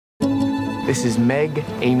This is Meg,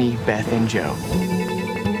 Amy, Beth, and Joe.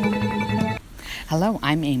 Hello,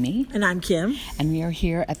 I'm Amy. And I'm Kim. And we are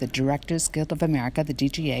here at the Directors Guild of America, the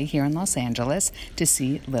DGA, here in Los Angeles to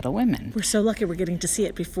see Little Women. We're so lucky we're getting to see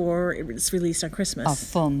it before it's released on Christmas. A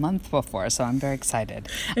full month before, so I'm very excited.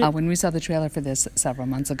 When we saw the trailer for this several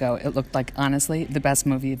months ago, it looked like, honestly, the best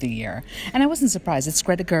movie of the year. And I wasn't surprised. It's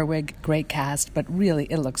Greta Gerwig, great cast, but really,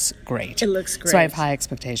 it looks great. It looks great. So I have high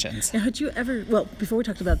expectations. Now, had you ever, well, before we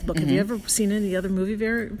talked about the book, have you ever seen any other movie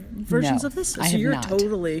versions of this? So I have you're not.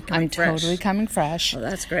 totally coming fresh. I'm totally coming fresh. Oh,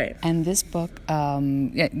 that's great. And this book,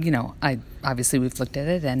 obviously we've looked at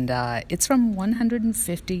it, and it's from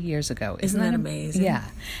 150 years ago. Isn't that amazing? Yeah.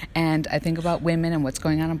 And I think about women and what's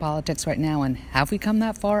going on in politics right now, and have we come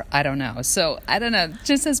that far? I don't know. So, I don't know.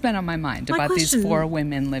 Just has been on my mind these four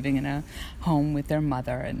women living in a home with their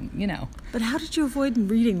mother, and, But how did you avoid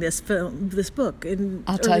reading this book in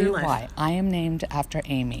I'll tell you life? why. I am named after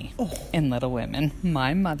Amy in Little Women.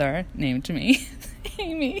 My mother named me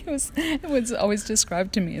Amy. It was always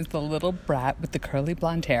described to me as the little brat with the curly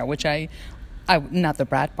blonde hair, which I not the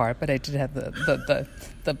brat part, but I did have the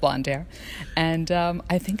blonde hair. And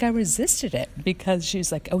I think I resisted it because she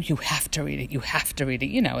was like, oh, you have to read it. You have to read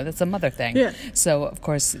it. That's a mother thing. Yeah. So, of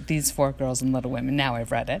course, these four girls in Little Women, now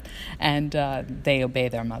I've read it, and they obey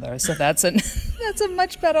their mother. So that's a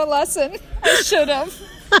much better lesson. I should have.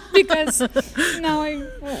 Because now I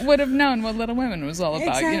would have known what Little Women was all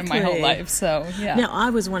about, my whole life. So, yeah. Now, I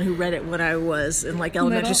was one who read it when I was in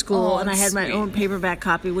elementary school, and I had my own paperback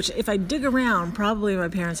copy, which if I dig around, probably my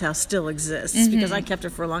parents' house still exists because I kept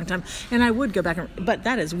it for a long time. And I would go back, but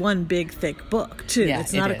that is one big, thick book, too. Yeah,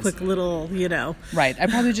 it's not a quick little, Right. I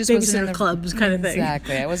probably just wasn't in the clubs kind of thing.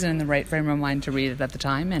 Exactly. I wasn't in the right frame of mind to read it at the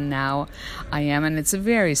time, and now I am, and it's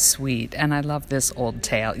very sweet, and I love this old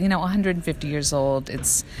tale. 150 years old.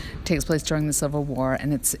 It takes place during the Civil War,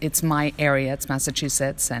 and it's my area. It's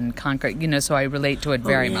Massachusetts and Concord, so I relate to it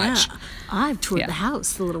very much. I've toured the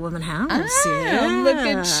house, the Little Women house. Look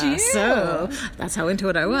at you. So that's how into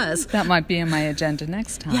it I was. That might be in my agenda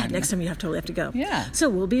next time. Yeah, next time you totally have to go. Yeah. So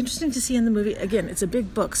it will be interesting to see in the movie. Again, it's a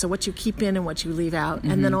big book, so what you keep in and what you leave out.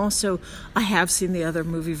 And then also, I have seen the other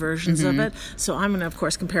movie versions of it, so I'm going to, of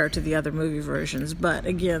course, compare it to the other movie versions. But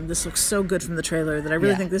again, this looks so good from the trailer that I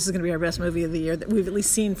really think this is going to be our best movie of the year that we've at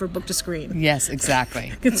least seen for book to screen. Yes,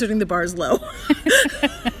 exactly. Considering the bar's low.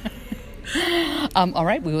 All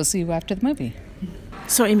right, we will see you after the movie.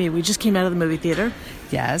 So, Amy, we just came out of the movie theater.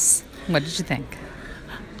 Yes. What did you think?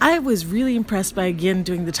 I was really impressed by, again,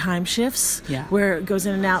 doing the time shifts, where it goes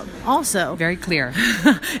in and out also. Very clear.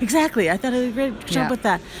 Exactly. I thought I did a great job with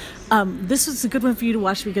that. This was a good one for you to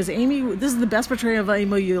watch because this is the best portrayal of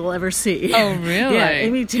Amy you'll ever see. Oh, really? Yeah,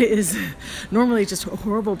 Amy is normally just a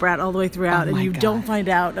horrible brat all the way throughout, and you don't find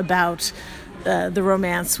out about the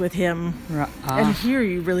romance with him. And here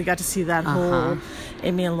you really got to see that whole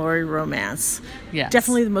Amy and Laurie romance. Yes.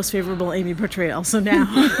 Definitely the most favorable Amy portrayal. So now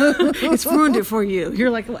it's ruined it for you. You're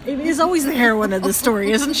like, well, Amy is always the heroine of the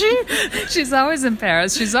story, isn't she? She's always in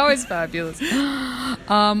Paris. She's always fabulous.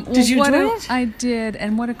 Did you enjoy it? I did,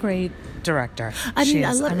 and what a great director. I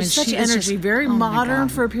love such energy. Very modern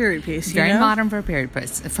for a period piece. Very modern for a period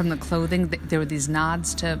piece. From the clothing, there were these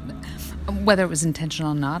nods to, whether it was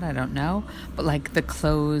intentional or not, I don't know, but the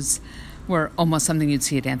clothes were almost something you'd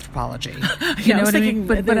see at Anthropology. You know what I mean?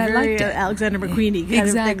 But I liked it. Alexander McQueen kind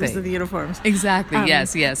of things with the uniforms. Exactly.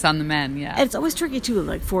 Yes, on the men. Yeah. And it's always tricky too.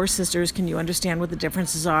 Like Four Sisters, can you understand what the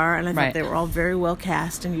differences are? And I thought they were all very well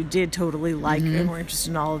cast, and you did totally like and were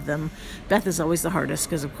interested in all of them. Beth is always the hardest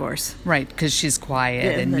because, of course, because she's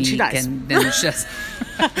quiet and meek, she dies. and then it's just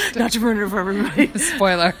not to ruin it for everybody.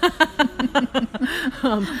 Spoiler.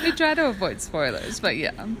 We try to avoid spoilers, but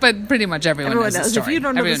pretty much everyone knows the story. If you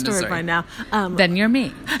don't know the story by now, then you're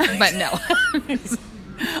me. But no.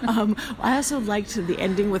 I also liked the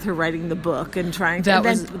ending with her writing the book and trying to.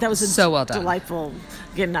 That was so well done. Delightful.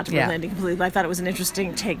 Again, not to ruin the ending completely, but I thought it was an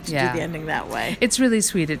interesting take to do the ending that way. It's really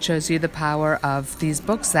sweet. It shows you the power of these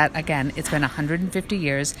books that, again, it's been 150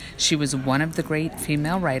 years. She was one of the great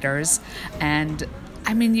female writers, and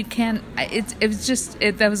I mean, you can't.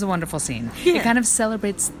 That was a wonderful scene. Yeah. It kind of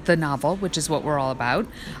celebrates the novel, which is what we're all about.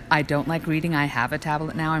 I don't like reading. I have a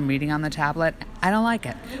tablet now. I'm reading on the tablet. I don't like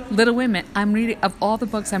it. Little Women. I'm reading of all the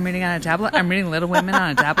books I'm reading on a tablet. I'm reading Little Women on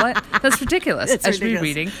a tablet. That's ridiculous. I should be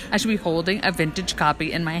reading. I should be holding a vintage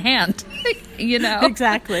copy in my hand.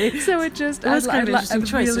 Exactly. So it just was kind of an interesting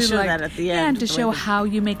choice to show that at the end. And to show how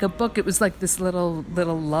you make a book. It was like this little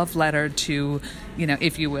love letter to,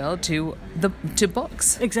 if you will, to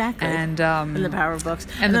books. Exactly. And the power of books.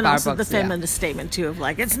 And then the power also of books, the feminist statement too of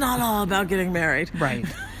it's not all about getting married. Right.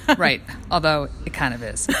 Right. Although it kind of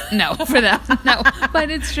is. No, for them. No, but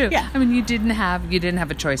it's true. Yeah. I mean, you didn't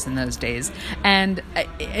have a choice in those days, and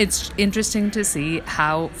it's interesting to see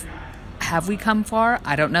how. Have we come far?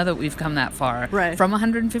 I don't know that we've come that far. Right. From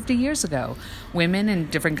 150 years ago. Women in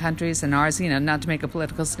different countries and ours, not to make a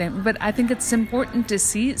political statement, but I think it's important to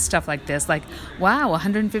see stuff like this. Like, wow,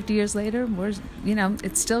 150 years later,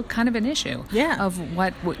 it's still kind of an issue. Yeah. Of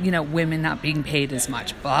what, women not being paid as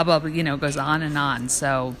much. Blah, blah, blah, goes on and on.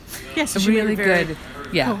 So, Yes, really good.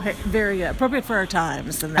 Yeah. Very appropriate for our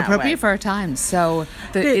times. In that Appropriate way. for our times. So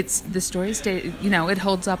the story stay. It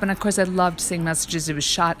holds up, and of course, I loved seeing Messages. It was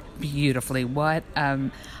shot beautifully. What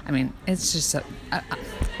it's just so.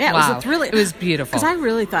 Yeah, wow. It was beautiful. Because I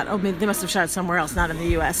really thought, they must have shot it somewhere else, not in the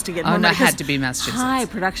U.S. to get more no, money. it had to be Massachusetts. High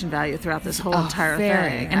production value throughout this whole entire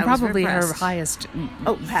thing. And I was probably her impressed. highest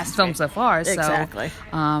has to film be. so far. So, Exactly.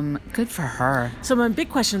 Good for her. So my big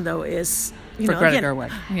question, though, is... For Greta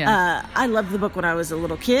Gerwig. Yeah. I loved the book when I was a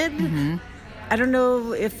little kid. Mm-hmm. I don't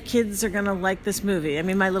know if kids are going to like this movie. I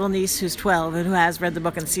mean, my little niece who's 12 and who has read the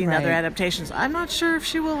book and seen Right. other adaptations, I'm not sure if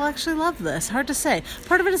she will actually love this. Hard to say.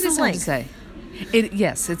 Part of it is It's the hard to length. say.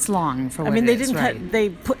 Yes, it's long for what I mean, it they is, didn't right. cut. They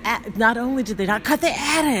put. Not only did they not cut, they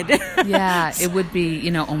added. Yeah, it would be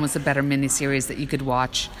almost a better miniseries that you could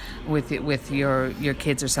watch with your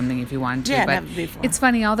kids or something if you wanted to. Yeah, but that would be fun. it's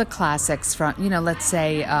funny, all the classics from let's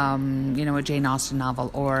say a Jane Austen novel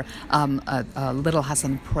or a Little House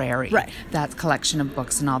on the Prairie. Right. That collection of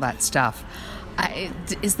books and all that stuff.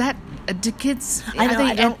 Do kids I know, are they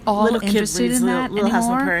I don't, at all little kid interested reads in that Little House on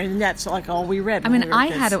the anymore? Prairie, and that's like all we read. I when mean, we were I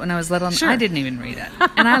kids. had it when I was little, and Sure. I didn't even read it.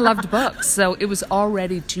 And I loved books, so it was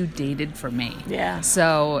already too dated for me. Yeah.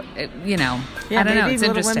 So, I don't know. Maybe It's Little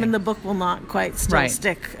interesting. Women, the book will not quite still Right.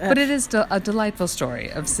 stick. But it is a delightful story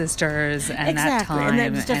of sisters and that Exactly, time.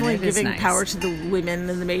 and it's definitely it is giving nice. power to the women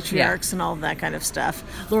and the matriarchs and all of that kind of stuff.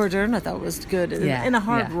 Laura Dern, I thought, was good Yeah, in a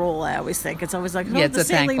hard yeah. role. I always think it's always like, Yeah, it's the a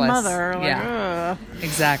saintly thankless. mother. Like, Yeah.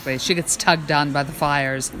 Exactly. She gets tugged on by the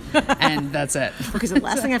fires, and that's it. Okay, so the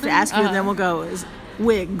last thing I have to ask you, and then we'll go, is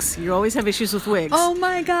wigs. You always have issues with wigs. Oh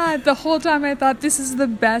my God! The whole time I thought this is the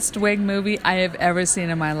best wig movie I have ever seen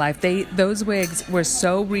in my life. Those wigs were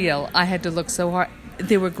so real. I had to look so hard.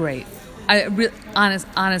 They were great.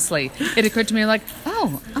 Honestly, it occurred to me like,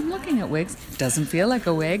 oh, I'm looking at wigs. Doesn't feel like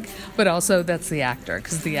a wig, but also that's the actor,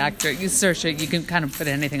 because the actor, Saoirse, you can kind of put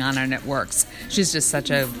anything on her and it works. She's just such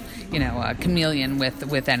a chameleon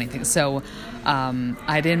with anything. So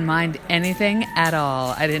I didn't mind anything at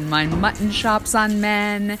all. I didn't mind mutton chops on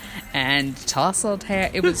men and tousled hair.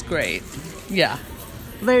 It was great. Yeah.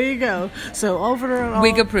 There you go. So overall,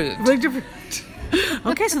 Wig approved. Wig approved.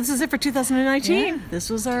 Okay, so this is it for 2019. Yeah. This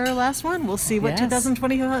was our last one. We'll see what Yes.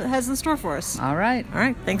 2020 has in store for us. All right. All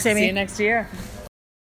right. Thanks, Amy. See you next year.